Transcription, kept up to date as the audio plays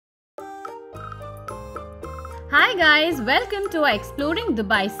Hi guys, welcome to exploring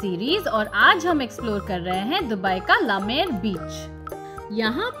Dubai series. और आज हम एक्सप्लोर कर रहे हैं दुबई का लमेर बीच।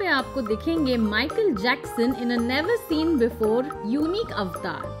 यहाँ पे आपको दिखेंगे Michael Jackson in a never seen before unique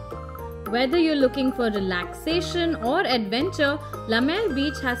अवतार। Whether you're looking for relaxation or adventure, La Mer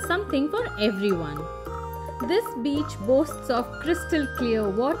Beach has something for everyone. This beach boasts of crystal clear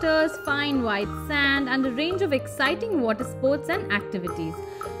waters, fine white sand, and a range of exciting water sports and activities.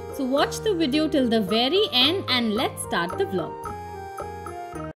 So watch the video till the very end and let's start the vlog.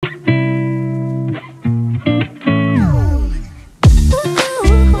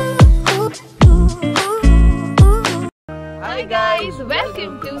 Hi guys,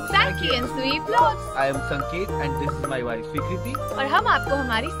 welcome to Sanky and Sweet Vlogs. I am Sanket and this is my wife Vikriti. और हम आपको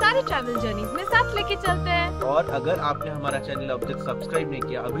हमारी सारी travel journeys में साथ लेके चलते हैं। और अगर आपने हमारा चैनल अब तक सब्सक्राइब नहीं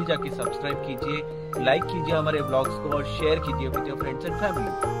किया, अभी जाके सब्सक्राइब कीजिए, लाइक कीजिए हमारे व्लॉग्स को और शेयर कीजिए with your friends and family.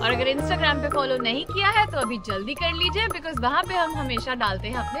 और अगर इंस्टाग्राम पे फॉलो नहीं किया है तो अभी जल्दी कर लीजिए, बिकॉज वहाँ पे हम हमेशा डालते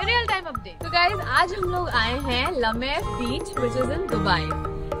हैं अपने रियल टाइम अपडेट। तो गाइज, आज हम लोग आए हैं लमेर बीच विच इज इन दुबई।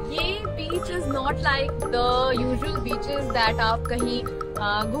 ये बीच is not like the usual beaches that आप कहीं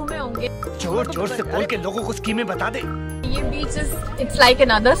घूमे होंगे। जोर जोर से बोल के लोगों को स्कीमें बता दे। ये बीच इट्स लाइक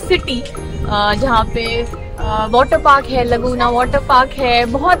अनदर सिटी, जहाँ पे वाटर पार्क है, लगूना वाटर पार्क है,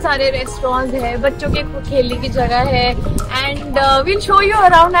 बहुत सारे रेस्टोरेंट्स है, बच्चों के खेलने की जगह है। And we'll show you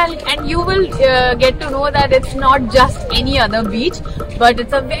around and you will get to know that it's not just any other beach, but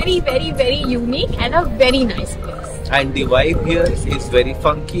it's a very very very unique and a very nice place. And the vibe here is very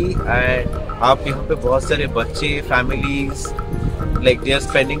funky and आप यहाँ पे बहुत सारे बच्चे, families, like they are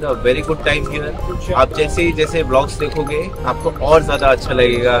spending a very good time here. आप जैसे vlogs देखोगे आपको और ज़्यादा अच्छा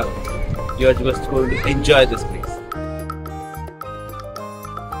लगेगा। You are just going to enjoy this place.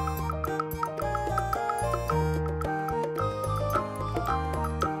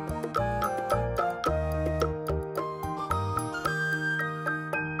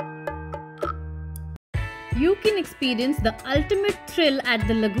 You can experience the ultimate thrill at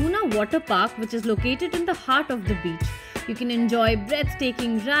the Laguna Water Park, which is located in the heart of the beach. You can enjoy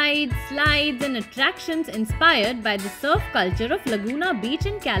breathtaking rides, slides, and attractions inspired by the surf culture of Laguna Beach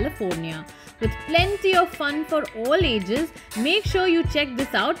in California. With plenty of fun for all ages, make sure you check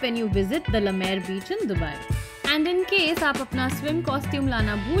this out when you visit the Mer Beach in Dubai. And in case आप अपना swim costume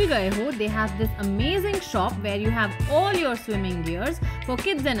लाना भूल गए हो, they have this amazing shop where you have all your swimming gears for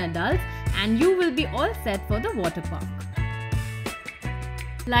kids and adults, and you will be all set for the water park.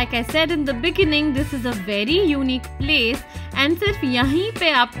 Like I said in the beginning, this is a very unique place, and सिर्फ यहीं पे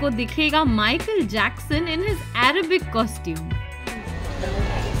आपको दिखेगा Michael Jackson in his Arabic costume.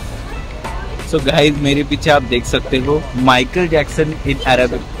 So guys, मेरे पीछे आप देख सकते हो Michael Jackson in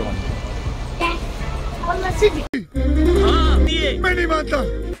Arabic costume. मैं नहीं मानता।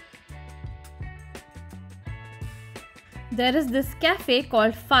 There is this cafe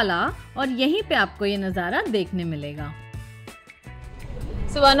called Fala, और यहीं पे आपको ये नज़ारा देखने मिलेगा।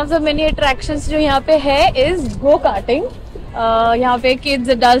 So one of the many attractions जो यहाँ पे है is go karting. यहाँ पे kids,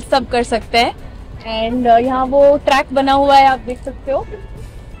 adults सब कर सकते हैं। And यहाँ वो ट्रैक बना हुआ है, आप देख सकते हो।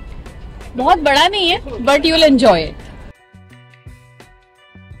 बहुत बड़ा नहीं है, but you will enjoy it.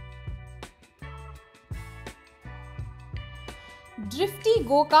 Drifty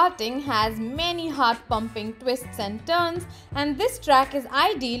go-karting has many heart-pumping twists and turns, and this track is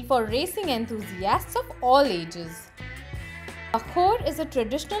ideal for racing enthusiasts of all ages. Bakhor is a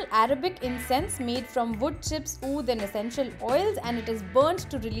traditional Arabic incense made from wood chips, oud and essential oils, and it is burnt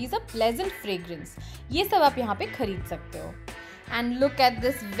to release a pleasant fragrance. ये सब आप यहाँ पे खरीद सकते हो. And look at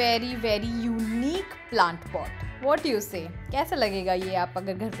this very very unique plant pot. What do you say? कैसा लगेगा ये आप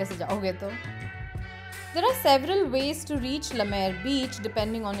अगर घर पे सजाओगे तो? There are several ways to reach La Mer Beach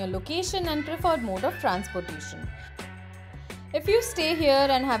depending on your location and preferred mode of transportation. If you stay here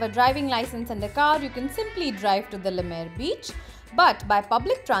and have a driving license and a car, you can simply drive to the La Mer Beach. But by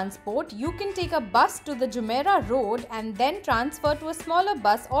public transport, you can take a bus to the Jumeirah Road and then transfer to a smaller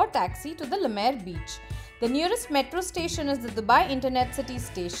bus or taxi to the La Mer Beach. The nearest metro station is the Dubai Internet City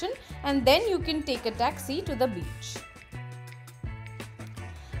Station, and then you can take a taxi to the beach.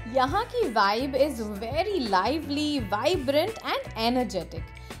 यहाँ की vibe is very lively, vibrant and energetic.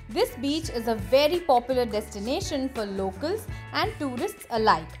 This beach is a very popular destination for locals and tourists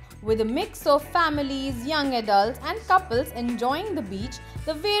alike, with a mix of families, young adults and couples enjoying the beach,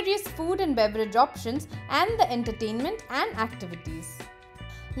 the various food and beverage options and the entertainment and activities.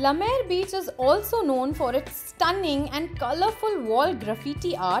 La Mer Beach is also known for its stunning and colorful wall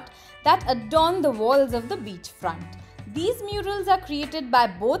graffiti art that adorn the walls of the beachfront. These murals are created by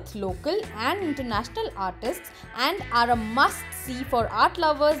both local and international artists and are a must-see for art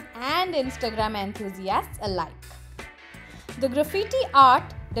lovers and Instagram enthusiasts alike. The graffiti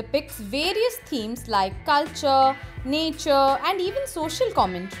art depicts various themes like culture, nature, and even social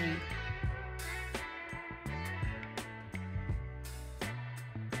commentary.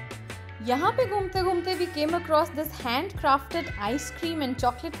 यहाँ पे घूमते घूमते we came across this handcrafted ice cream and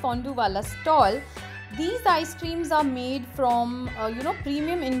chocolate fondue वाला stall. These ice creams are made from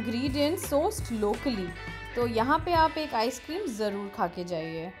premium ingredients sourced locally. तो यहाँ पे आप एक आइसक्रीम ज़रूर खा के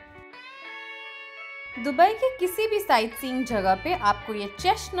जाइए। दुबई के किसी भी साइट सीइंग जगह पे आपको ये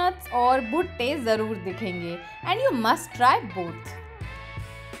चेस्टनट्स और भुट्टे ज़रूर दिखेंगे and you must try both.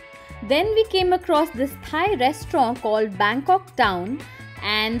 Then we came across this Thai restaurant called Bangkok Town.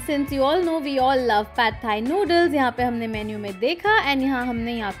 And since you all know we all love pad thai noodles, यहाँ पे हमने मेन्यू में देखा and यहाँ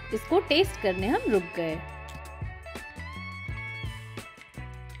हमने इसको टेस्ट करने हम रुक गए।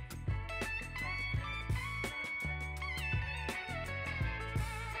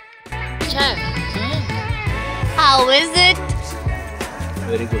 How is it?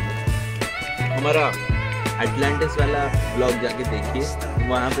 Very good. हमारा अटलांटिस वाला ब्लॉग जाके देखिए,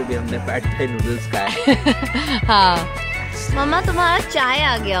 वहाँ पे भी हमने पैड थाई नूडल्स खाए। हाँ मम्मा तुम्हारा चाय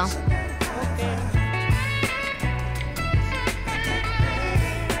आ गया।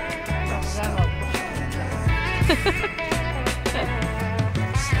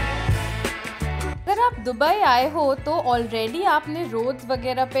 अगर आप दुबई आए हो तो ऑलरेडी आपने रोड्स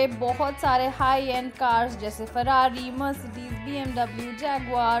वगैरह पे बहुत सारे हाई एंड कार्स जैसे Ferrari, Mercedes, BMW,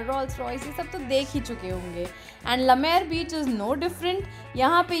 Jaguar, Rolls Royce ये सब तो देख ही चुके होंगे। And लमेर beach is no different.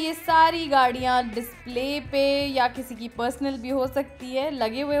 यहाँ पे ये सारी गाड़ियाँ डिस्प्ले पे या किसी की पर्सनल भी हो सकती है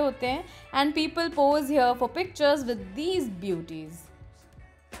लगे हुए होते हैं and people pose here for pictures with these beauties.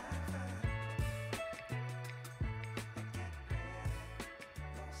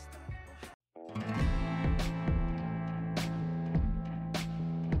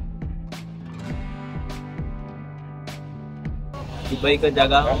 Dubai का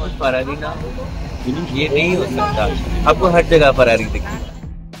जगह और फरारी ना ये नहीं हो सकता, आपको हर जगह फरारी दिखेगी।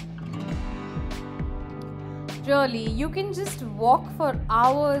 Really, you can just walk for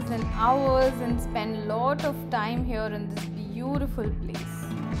hours and hours and spend a lot of time here in this beautiful place.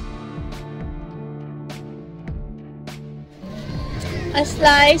 A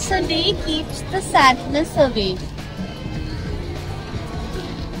slice a day keeps the sadness away.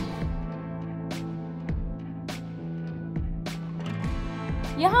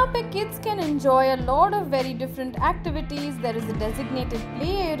 यहाँ पे kids can enjoy a lot of very different activities. There is a designated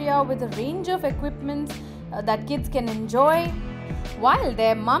play area with a range of equipments that kids can enjoy, while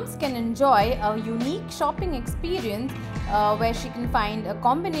their mums can enjoy a unique shopping experience where she can find a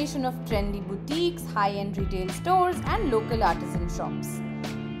combination of trendy boutiques, high-end retail stores and local artisan shops.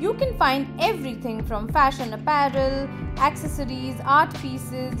 You can find everything from fashion apparel, accessories, art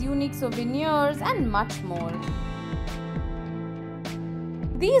pieces, unique souvenirs and much more.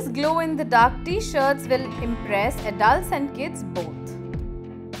 These glow-in-the-dark t-shirts will impress adults and kids both.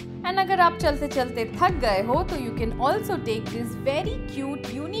 And अगर आप चलते चलते थक गए हो तो you can also take these very cute,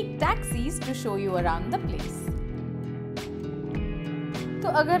 unique taxis to show you around the place.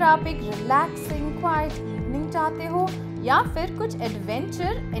 तो अगर आप एक relaxing, quiet evening चाहते हो या फिर कुछ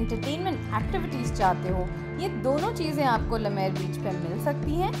adventure, entertainment activities चाहते हो, ये दोनों चीज़ें आपको लमेर बीच पे मिल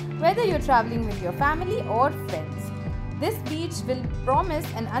सकती हैं, whether you're traveling with your family or friends. This beach will promise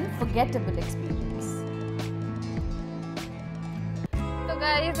an unforgettable experience. तो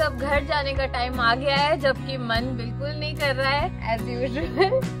गाइस अब घर जाने का टाइम आ गया है, जबकि मन बिल्कुल नहीं कर रहा है as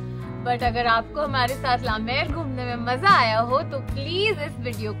usual. बट अगर आपको हमारे साथ लामेर घूमने में मजा आया हो तो प्लीज इस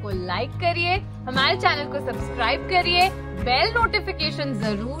वीडियो को लाइक करिए, हमारे चैनल को सब्सक्राइब करिए, बेल नोटिफिकेशन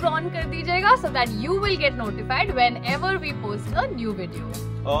जरूर ऑन कर दीजिएगा so that you will get notified whenever we post a new video.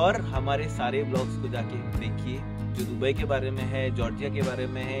 और हमारे सारे ब्लॉग्स को जाके देखिए, जो दुबई के बारे में है, जॉर्जिया के बारे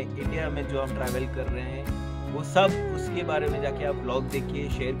में है, इंडिया में जो हम ट्रैवल कर रहे हैं वो सब उसके बारे में जाके आप ब्लॉग देखिए,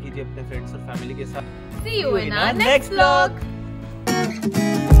 शेयर कीजिए अपने फ्रेंड्स और फैमिली के साथ। See you in our next vlog.